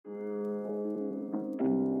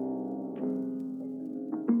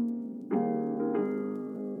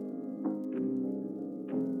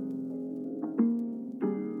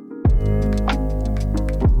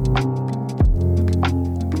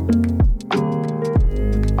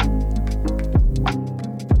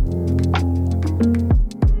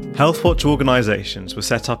Healthwatch organisations were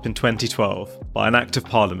set up in 2012 by an Act of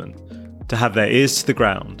Parliament to have their ears to the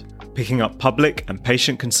ground, picking up public and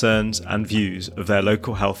patient concerns and views of their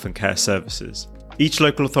local health and care services. Each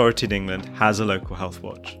local authority in England has a local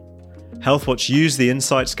Healthwatch. Healthwatch use the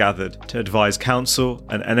insights gathered to advise council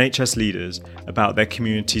and NHS leaders about their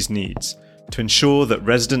community's needs to ensure that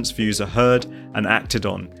residents' views are heard and acted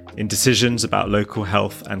on in decisions about local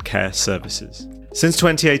health and care services. Since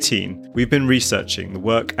 2018, we've been researching the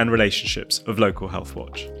work and relationships of local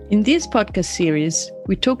Healthwatch. In this podcast series,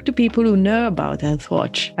 we talk to people who know about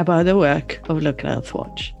Healthwatch, about the work of local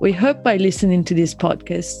Healthwatch. We hope by listening to these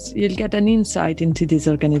podcasts, you'll get an insight into this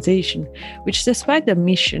organisation, which despite their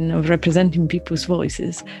mission of representing people's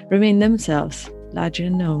voices, remain themselves largely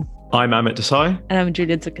unknown. I'm Amit Desai. And I'm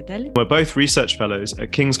Giulia Zuccatelli. We're both research fellows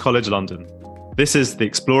at King's College London. This is the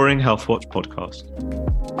Exploring Healthwatch podcast.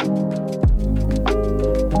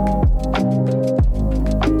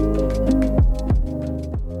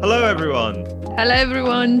 Hello everyone. Hello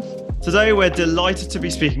everyone. Today we're delighted to be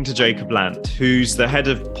speaking to Jacob Lant, who's the Head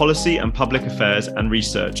of Policy and Public Affairs and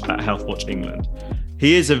Research at Healthwatch England.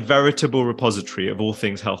 He is a veritable repository of all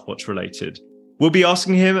things Healthwatch related. We'll be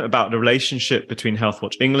asking him about the relationship between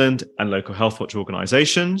Healthwatch England and local Healthwatch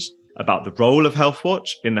organisations, about the role of Healthwatch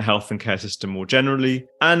in the health and care system more generally,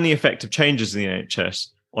 and the effect of changes in the NHS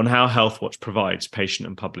on how Healthwatch provides patient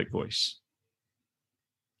and public voice.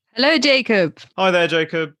 Hello, Jacob. Hi there,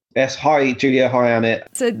 Jacob. Yes, hi Julia, hi Amit.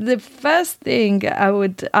 So the first thing I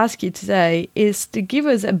would ask you today is to give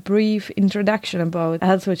us a brief introduction about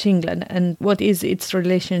Healthwatch England and what is its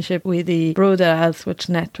relationship with the broader Healthwatch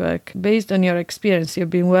network. Based on your experience, you've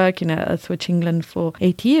been working at Healthwatch England for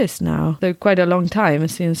 8 years now, so quite a long time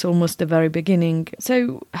since almost the very beginning.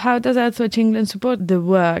 So how does Healthwatch England support the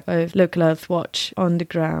work of local Healthwatch on the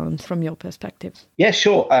ground from your perspective? Yeah,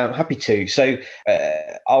 sure, I'm happy to. So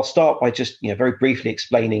I'll start by just very briefly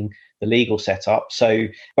explaining the legal setup. So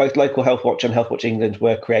both local Healthwatch and Healthwatch England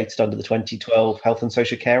were created under the 2012 Health and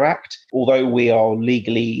Social Care Act. Although we are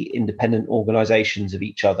legally independent organisations of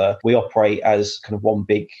each other, we operate as kind of one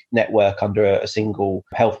big network under a single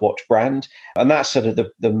Healthwatch brand. And that's sort of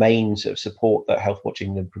the main sort of support that Healthwatch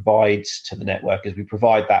England provides to the network, is we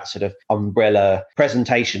provide that sort of umbrella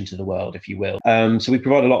presentation to the world, if you will. So we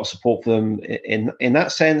provide a lot of support for them in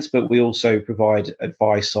that sense, but we also provide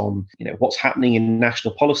advice on what's happening in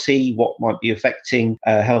national policy, what might be affecting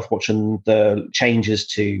Healthwatch and the changes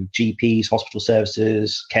to GPs, hospital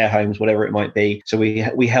services, care homes, whatever it might be. So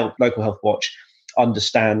we help local Healthwatch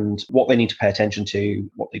understand what they need to pay attention to,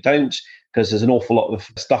 what they don't, because there's an awful lot of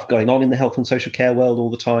stuff going on in the health and social care world all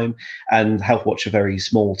the time, and Healthwatch are very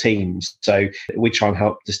small teams. So we try and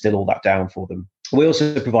help distill all that down for them. We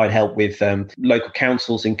also provide help with local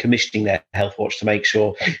councils in commissioning their Healthwatch to make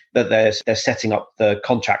sure that they're setting up the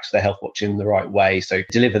contracts for their Healthwatch in the right way, so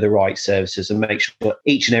deliver the right services and make sure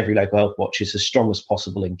each and every local Healthwatch is as strong as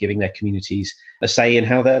possible in giving their communities a say in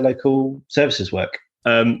how their local services work.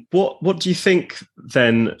 What do you think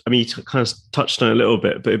then? I mean, you kind of touched on it a little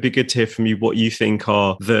bit, but it'd be good to hear from you what you think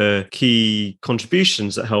are the key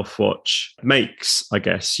contributions that Healthwatch makes, I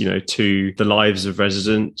guess, to the lives of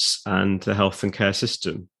residents and the health and care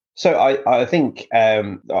system. So I think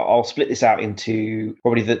I'll split this out into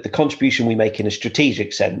probably the contribution we make in a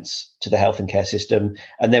strategic sense to the health and care system,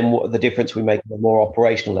 and then what the difference we make on a more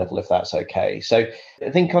operational level, if that's okay. So I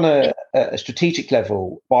think on a strategic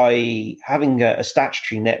level, by having a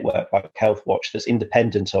statutory network like Healthwatch that's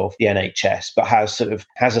independent of the NHS, but has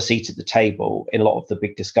a seat at the table in a lot of the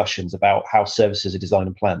big discussions about how services are designed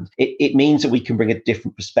and planned, it means that we can bring a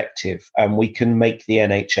different perspective, and we can make the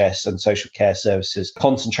NHS and social care services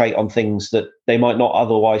concentrate on things that they might not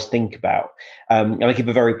otherwise think about. And I'll give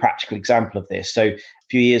a very practical example of this. So a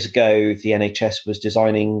few years ago, the NHS was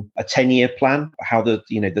designing a 10-year plan, how the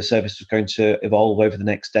service was going to evolve over the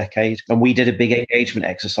next decade. And we did a big engagement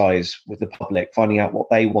exercise with the public, finding out what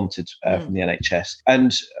they wanted from the NHS.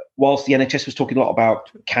 And whilst the NHS was talking a lot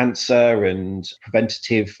about cancer and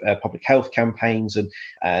preventative public health campaigns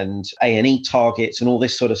and A&E targets and all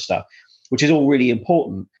this sort of stuff, which is all really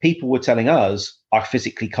important, people were telling us, I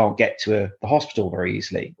physically can't get to the hospital very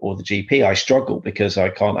easily, or the GP. I struggle because I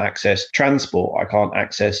can't access transport. I can't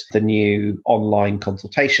access the new online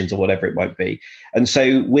consultations or whatever it might be. And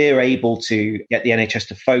so we're able to get the NHS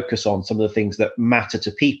to focus on some of the things that matter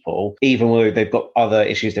to people, even though they've got other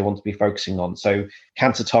issues they want to be focusing on. So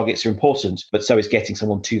cancer targets are important, but so is getting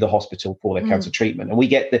someone to the hospital for their cancer treatment. And we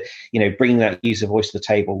get bringing that user voice to the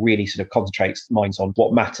table really sort of concentrates minds on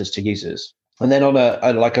what matters to users. And then on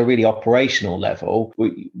a really operational level,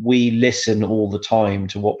 we listen all the time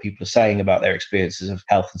to what people are saying about their experiences of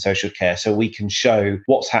health and social care. So we can show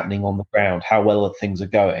what's happening on the ground, how well things are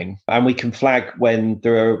going, and we can flag when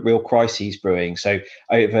there are real crises brewing. So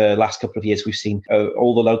over the last couple of years, we've seen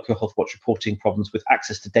all the local Healthwatch reporting problems with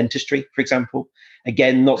access to dentistry, for example.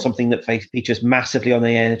 Again, not something that features massively on the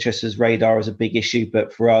NHS's radar as a big issue,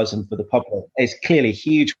 but for us and for the public, it's clearly a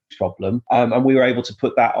huge problem. And we were able to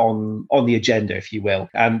put that on the agenda, if you will.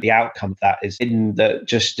 And the outcome of that is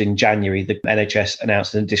just in January, the NHS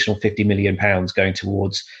announced an additional £50 million going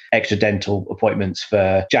towards extra dental appointments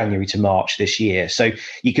for January to March this year. So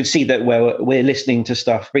you can see that we're listening to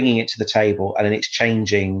stuff, bringing it to the table, and then it's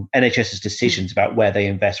changing NHS's decisions about where they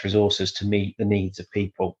invest resources to meet the needs of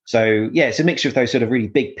people. So yeah, it's a mixture of those sort of really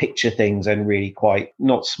big picture things and really quite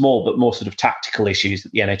not small, but more sort of tactical issues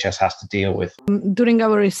that the NHS has to deal with. During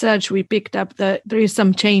our research, we picked up that there is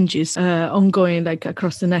some changes ongoing, like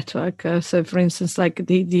across the network. So, for instance, like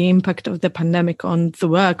the impact of the pandemic on the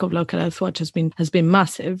work of local Healthwatch has been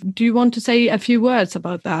massive. Do you want to say a few words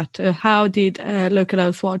about that? How did local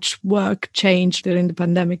Healthwatch work change during the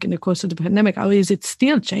pandemic, in the course of the pandemic? How is it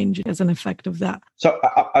still changing as an effect of that? So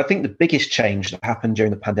I think the biggest change that happened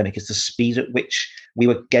during the pandemic is the speed at which we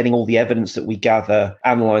were getting all the evidence that we gather,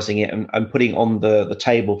 analysing it and putting it on the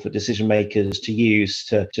table for decision makers to use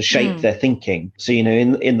to shape their thinking. So,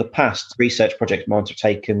 in the past, research projects might have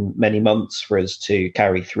taken many months for us to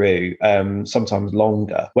carry through, sometimes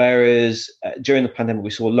longer. Whereas during the pandemic, we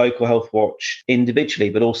saw local Healthwatch individually,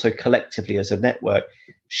 but also collectively as a network,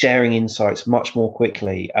 sharing insights much more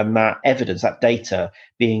quickly, and that evidence, that data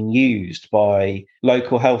being used by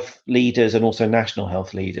local health leaders and also national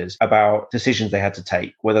health leaders about decisions they had to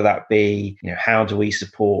take, whether that be, how do we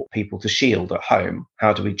support people to shield at home?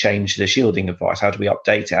 How do we change the shielding advice? How do we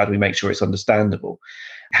update it? How do we make sure it's understandable?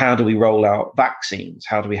 How do we roll out vaccines?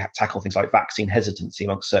 How do we tackle things like vaccine hesitancy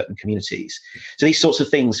amongst certain communities? So these sorts of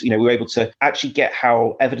things, we were able to actually get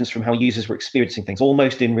evidence from how users were experiencing things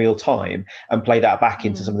almost in real time and play that back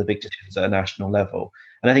into some of the big decisions at a national level.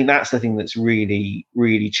 And I think that's the thing that's really,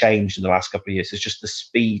 really changed in the last couple of years, is just the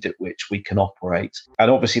speed at which we can operate.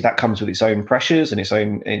 And obviously that comes with its own pressures and its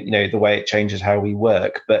own, the way it changes how we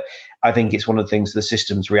work. But I think it's one of the things the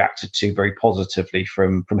system's reacted to very positively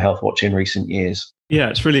from Healthwatch in recent years. Yeah,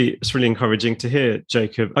 it's really encouraging to hear,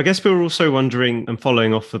 Jacob. I guess we were also wondering, and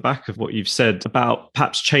following off the back of what you've said, about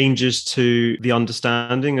perhaps changes to the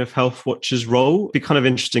understanding of Healthwatch's role. It'd be kind of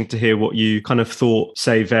interesting to hear what you kind of thought,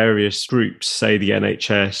 say, various groups, say the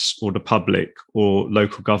NHS or the public or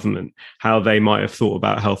local government, how they might have thought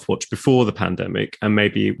about Healthwatch before the pandemic, and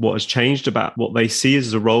maybe what has changed about what they see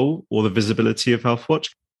as a role or the visibility of Healthwatch.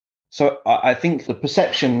 So I think the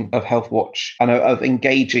perception of Healthwatch and of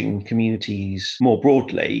engaging communities more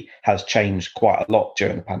broadly has changed quite a lot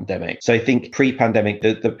during the pandemic. So I think pre-pandemic,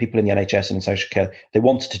 the people in the NHS and in social care, they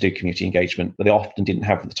wanted to do community engagement, but they often didn't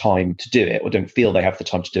have the time to do it or don't feel they have the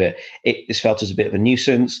time to do it. It's felt as a bit of a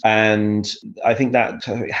nuisance. And I think that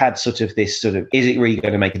had sort of, is it really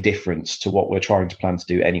going to make a difference to what we're trying to plan to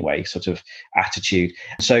do anyway, sort of attitude.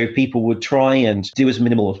 So people would try and do as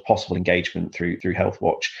minimal as possible engagement through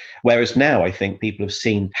Healthwatch. Whereas now I think people have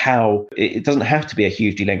seen how it doesn't have to be a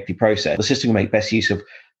hugely lengthy process. The system can make best use of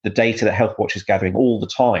the data that Healthwatch is gathering all the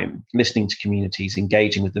time, listening to communities,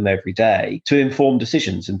 engaging with them every day to inform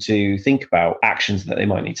decisions and to think about actions that they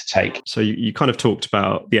might need to take. So you kind of talked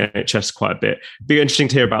about the NHS quite a bit. It'd be interesting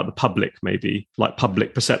to hear about the public, maybe, like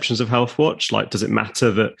public perceptions of Healthwatch. Like, does it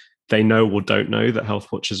matter that they know or don't know that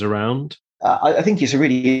Healthwatch is around? I think it's a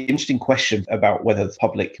really interesting question about whether the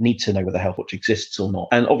public need to know whether Healthwatch exists or not.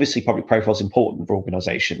 And obviously public profile is important for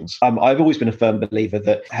organisations. I've always been a firm believer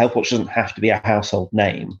that Healthwatch doesn't have to be a household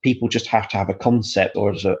name. People just have to have a concept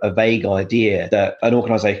or a vague idea that an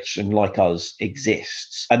organisation like us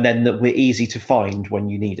exists, and then that we're easy to find when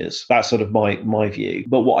you need us. That's sort of my view.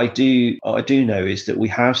 But what I do know is that we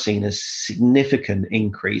have seen a significant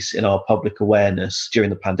increase in our public awareness during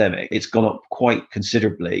the pandemic. It's gone up quite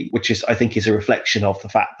considerably, which is, I think, is a reflection of the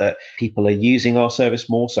fact that people are using our service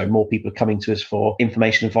more. So more people are coming to us for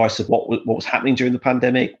information advice of what was happening during the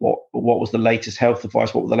pandemic, what was the latest health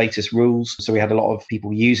advice, what were the latest rules. So we had a lot of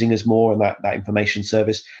people using us more and that information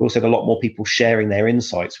service. We also had a lot more people sharing their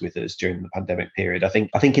insights with us during the pandemic period. I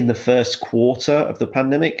think in the first quarter of the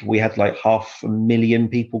pandemic, we had like 500,000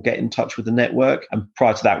 people get in touch with the network. And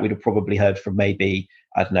prior to that, we'd have probably heard from maybe,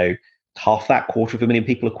 I don't know, half that, 250,000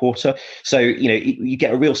 people a quarter. So, you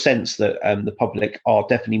get a real sense that the public are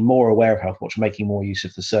definitely more aware of Healthwatch, making more use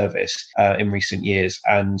of the service in recent years.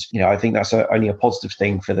 And, I think that's only a positive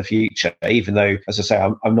thing for the future, even though, as I say,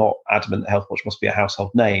 I'm not adamant that Healthwatch must be a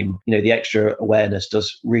household name. The extra awareness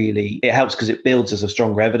it helps because it builds as a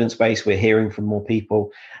stronger evidence base. We're hearing from more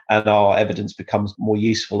people and our evidence becomes more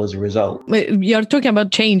useful as a result. You're talking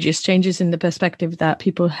about changes in the perspective that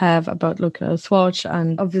people have about local Healthwatch,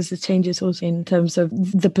 and obviously changes also in terms of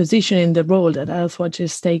the position in the role that Healthwatch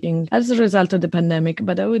is taking as a result of the pandemic.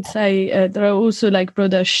 But I would say there are also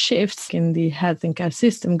broader shifts in the health and care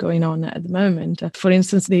system going on at the moment. For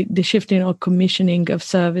instance, the shifting or commissioning of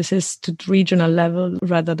services to the regional level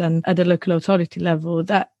rather than at the local authority level,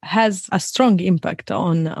 that has a strong impact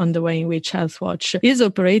on the way in which Healthwatch is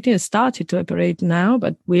operating, started to operate now,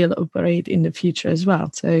 but will operate in the future as well.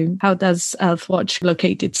 So how does Healthwatch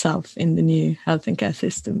locate itself in the new health and care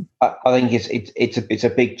system? I think it's a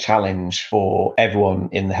big challenge for everyone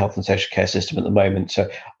in the health and social care system at the moment. So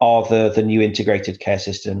are the new integrated care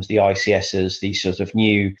systems, the ICSs, these sort of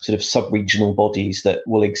new sort of sub-regional bodies that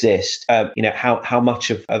will exist, how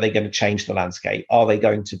much are they going to change the landscape? Are they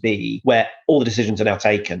going to be where all the decisions are now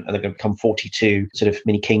taken and they're going to become 42 sort of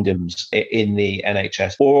mini kingdoms in the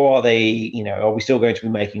NHS? Or are they, are we still going to be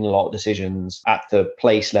making a lot of decisions at the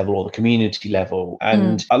place level or the community level?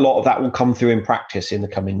 And a lot of that will come through in practice in the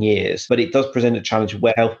coming years. But it does present a challenge of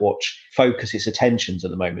where Healthwatch focus its attentions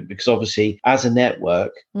at the moment, because obviously as a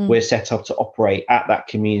network, we're set up to operate at that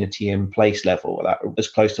community and place level, as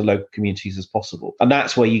close to local communities as possible. And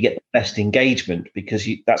that's where you get the best engagement, because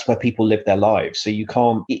that's where people live their lives. So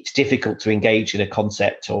it's difficult to engage in a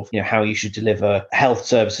concept of, how you should deliver health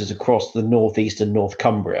services across the northeast and North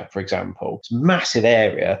Cumbria, for example. It's a massive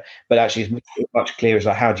area, but actually it's much clearer as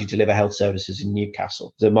how do you deliver health services in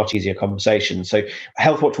Newcastle? It's a much easier conversation. So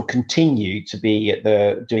Healthwatch will continue to be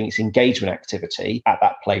doing its engagement activity at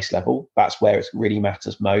that place level. That's where it really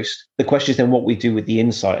matters most. The question is then what we do with the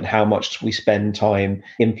insight and how much we spend time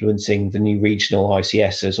influencing the new regional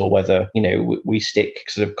ICSs, or whether, we stick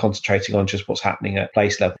sort of concentrating on just what's happening at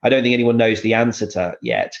place level. I don't think anyone knows the answer to that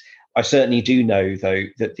yet. I certainly do know, though,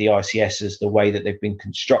 that the ICSs, the way that they've been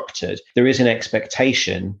constructed, there is an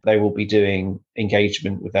expectation they will be doing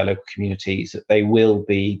engagement with their local communities, that they will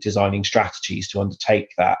be designing strategies to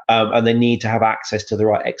undertake that. And they need to have access to the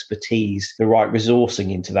right expertise, the right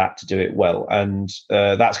resourcing into that to do it well. And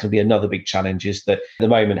that's going to be another big challenge, is that at the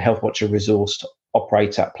moment, Healthwatch are resourced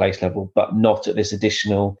operate at place level, but not at this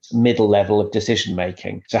additional middle level of decision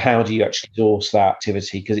making. So how do you actually resource that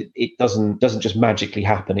activity? Because it doesn't just magically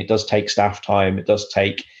happen. It does take staff time. It does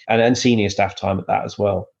take and senior staff time at that as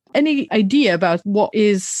well. Any idea about what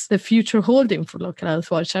is the future holding for local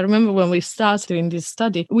Healthwatch? I remember when we started doing this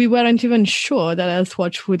study, we weren't even sure that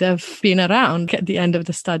Healthwatch would have been around at the end of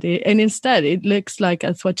the study. And instead, it looks like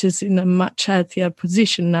Healthwatch is in a much healthier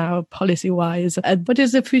position now, policy-wise. What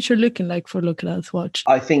is the future looking like for local Healthwatch?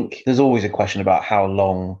 I think there's always a question about how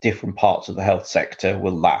long different parts of the health sector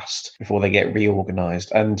will last before they get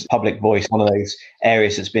reorganised. And public voice, one of those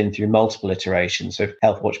areas that's been through multiple iterations. So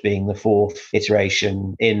Healthwatch being the fourth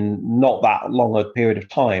iteration in not that long a period of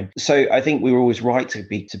time. So I think we were always right to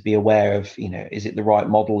be aware of, is it the right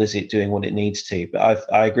model? Is it doing what it needs to?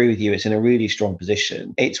 But I agree with you. It's in a really strong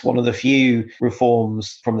position. It's one of the few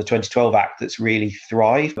reforms from the 2012 Act that's really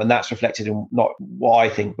thrived. And that's reflected in not what I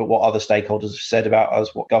think, but what other stakeholders have said about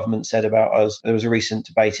us, what government said about us. There was a recent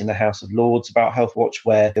debate in the House of Lords about Healthwatch,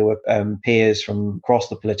 where there were peers from across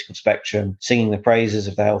the political spectrum singing the praises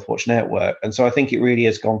of the Healthwatch network. And so I think it really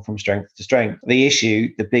has gone from strength to strength.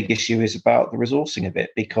 The big issue is about the resourcing of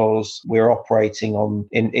it, because we're operating on,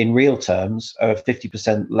 in real terms,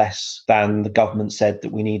 50% less than the government said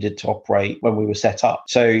that we needed to operate when we were set up.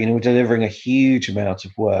 So, we're delivering a huge amount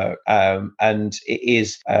of work, and it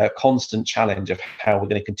is a constant challenge of how we're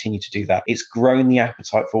going to continue to do that. It's grown the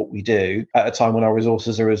appetite for what we do at a time when our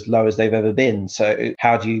resources are as low as they've ever been. So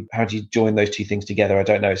how do you join those two things together? I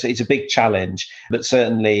don't know. So it's a big challenge, but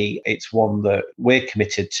certainly it's one that we're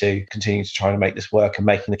committed to continue to try to make this work and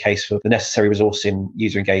making the case for the necessary resource in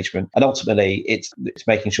user engagement. And ultimately, it's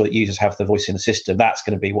making sure that users have the voice in the system. That's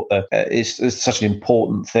going to be what is such an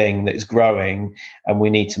important thing that is growing, and we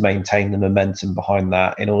need to maintain the momentum behind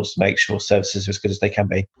that in order to make sure services are as good as they can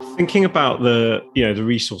be. Thinking about the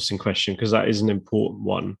resourcing question, because that is an important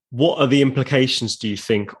one. What are the implications, do you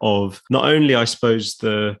think, of not only, I suppose,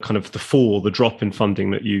 the kind of the drop in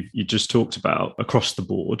funding that you just talked about across the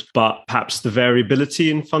board, but perhaps the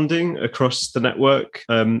variability in funding across the network?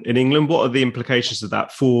 in England. What are the implications of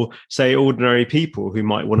that for, say, ordinary people who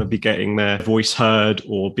might want to be getting their voice heard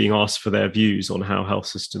or being asked for their views on how health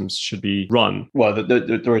systems should be run? Well,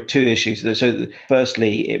 there are two issues. So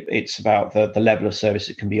firstly, it's about the level of service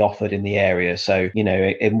that can be offered in the area. So,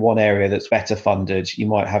 in one area that's better funded, you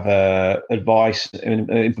might have a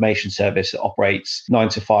information service that operates 9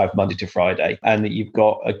 to 5 Monday to Friday, and that you've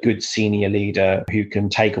got a good senior leader who can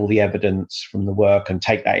take all the evidence from the work and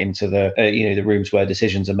take that into the the rooms where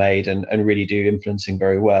decisions are made and really do influencing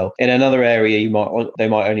very well. In another area, they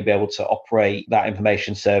might only be able to operate that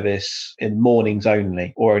information service in mornings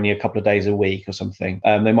only, or only a couple of days a week or something.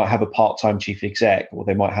 They might have a part-time chief exec, or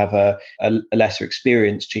they might have a lesser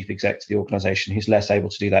experienced chief exec to the organisation who's less able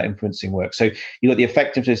to do that influencing work. So you've got the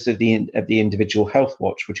effectiveness of the individual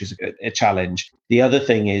Healthwatch, which is a challenge. The other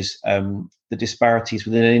thing is the disparities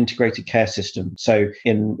within an integrated care system. So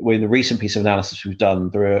in the recent piece of analysis we've done,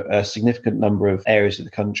 there are a significant number of areas of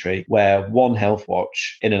the country where one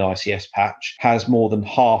Healthwatch in an ICS patch has more than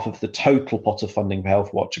half of the total pot of funding for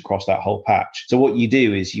Healthwatch across that whole patch. So what you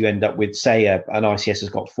do is you end up with, say, an ICS has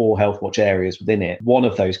got 4 Healthwatch areas within it. One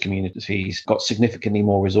of those communities got significantly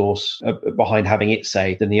more resource behind having its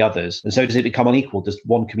say than the others. And so does it become unequal? Does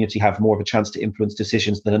one community have more of a chance to influence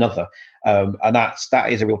decisions than another? And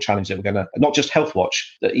that is a real challenge that we're going to, not just Healthwatch,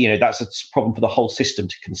 that's a problem for the whole system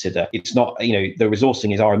to consider. It's not, the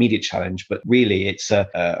resourcing is our immediate challenge, but really it's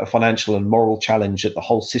a financial and moral challenge that the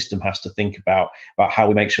whole system has to think about how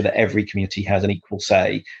we make sure that every community has an equal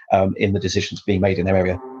say in the decisions being made in their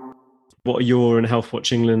area. What are your and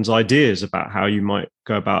Healthwatch England's ideas about how you might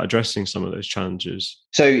go about addressing some of those challenges?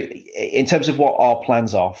 So in terms of what our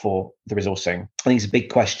plans are for the resourcing, I think it's a big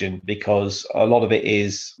question because a lot of it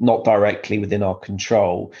is not directly within our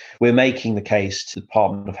control. We're making the case to the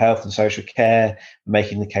Department of Health and Social Care, we're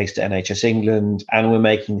making the case to NHS England, and we're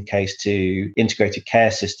making the case to integrated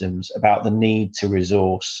care systems about the need to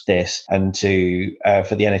resource this and to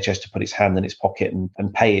for the NHS to put its hand in its pocket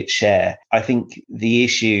and pay its share. I think the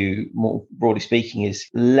issue, more broadly speaking, is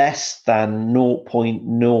less than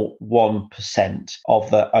 0.01% of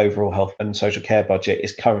the overall health and social care budget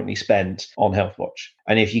is currently spent on Healthwatch.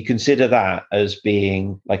 And if you consider that as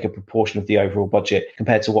being like a proportion of the overall budget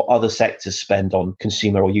compared to what other sectors spend on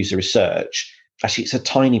consumer or user research, actually it's a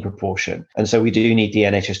tiny proportion. And so we do need the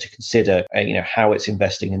NHS to consider how it's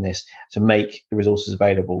investing in this to make the resources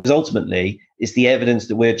available. Because ultimately, it's the evidence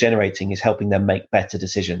that we're generating is helping them make better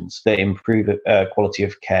decisions that improve quality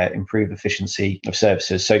of care, improve efficiency of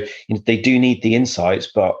services. So they do need the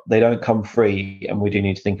insights, but they don't come free. And we do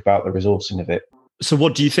need to think about the resourcing of it. So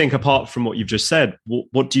what do you think, apart from what you've just said,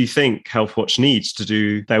 what do you think Healthwatch needs to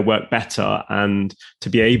do their work better and to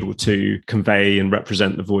be able to convey and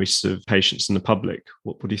represent the voice of patients and the public?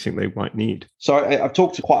 What do you think they might need? So I've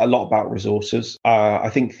talked quite a lot about resources.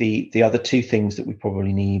 I think the other two things that we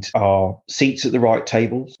probably need are seats at the right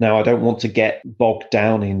tables. Now, I don't want to get bogged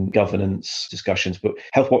down in governance discussions, but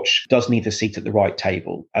Healthwatch does need a seat at the right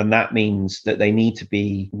table. And that means that they need to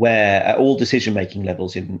be where at all decision-making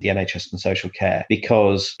levels in the NHS and social care.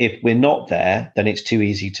 Because if we're not there, then it's too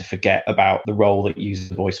easy to forget about the role that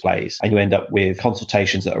user voice plays. And you end up with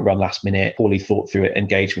consultations that are run last minute, poorly thought through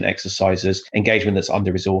engagement exercises, engagement that's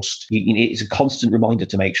under-resourced. It's a constant reminder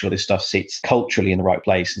to make sure this stuff sits culturally in the right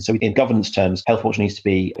place. And so in governance terms, Healthwatch needs to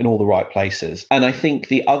be in all the right places. And I think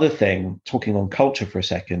the other thing, talking on culture for a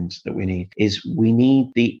second, that we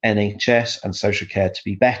need the NHS and social care to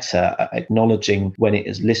be better at acknowledging when it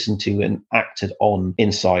is listened to and acted on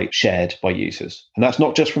insight shared by users. And that's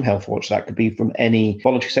not just from Healthwatch, that could be from any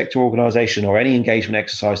voluntary sector organisation or any engagement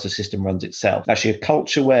exercise the system runs itself. Actually, a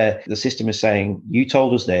culture where the system is saying, you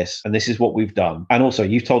told us this, and this is what we've done. And also,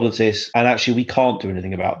 you've told us this, and actually, we can't do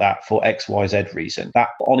anything about that for X, Y, Z reason. That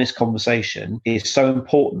honest conversation is so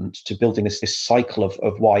important to building this cycle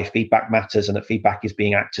of why feedback matters and that feedback is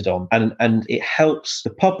being acted on. And it helps the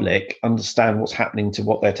public understand what's happening to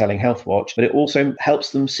what they're telling Healthwatch, but it also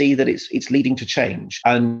helps them see that it's leading to change.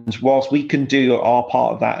 And whilst we can do our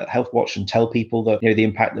part of that at Healthwatch and tell people that the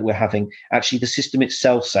impact that we're having, actually the system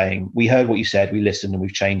itself saying, we heard what you said, we listened and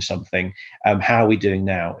we've changed something. How are we doing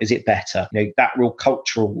now? Is it better? That real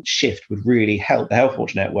cultural shift would really help the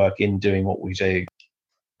Healthwatch network in doing what we do.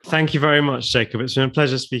 Thank you very much, Jacob. It's been a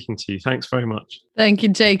pleasure speaking to you. Thanks very much. Thank you,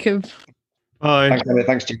 Jacob. Bye. Thanks, Emma.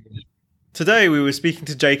 Thanks, Jacob. Today we were speaking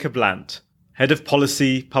to Jacob Lant, Head of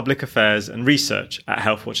Policy, Public Affairs and Research at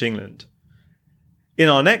Healthwatch England. In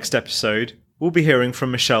our next episode, we'll be hearing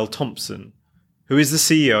from Michelle Thompson, who is the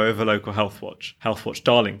CEO of a local Healthwatch, Healthwatch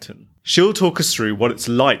Darlington. She'll talk us through what it's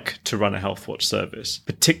like to run a Healthwatch service,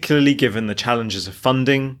 particularly given the challenges of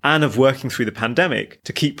funding and of working through the pandemic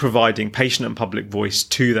to keep providing patient and public voice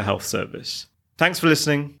to the health service. Thanks for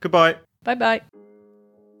listening. Goodbye. Bye-bye.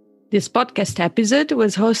 This podcast episode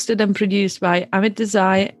was hosted and produced by Amit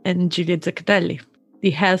Desai and Giulia Zaccatelli.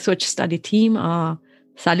 The Healthwatch study team are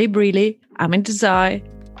Sally Brealey, Amit Desai,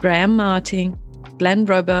 Graham Martin, Glenn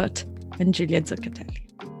Robert, and Giulia Zaccatelli.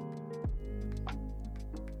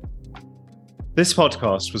 This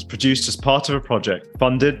podcast was produced as part of a project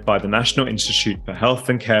funded by the National Institute for Health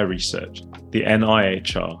and Care Research, the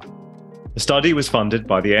NIHR. The study was funded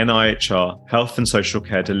by the NIHR Health and Social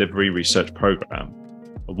Care Delivery Research Programme,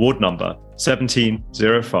 award number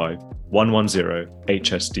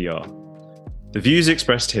 1705110-HSDR. The views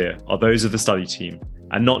expressed here are those of the study team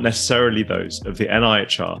and not necessarily those of the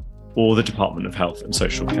NIHR or the Department of Health and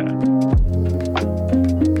Social Care.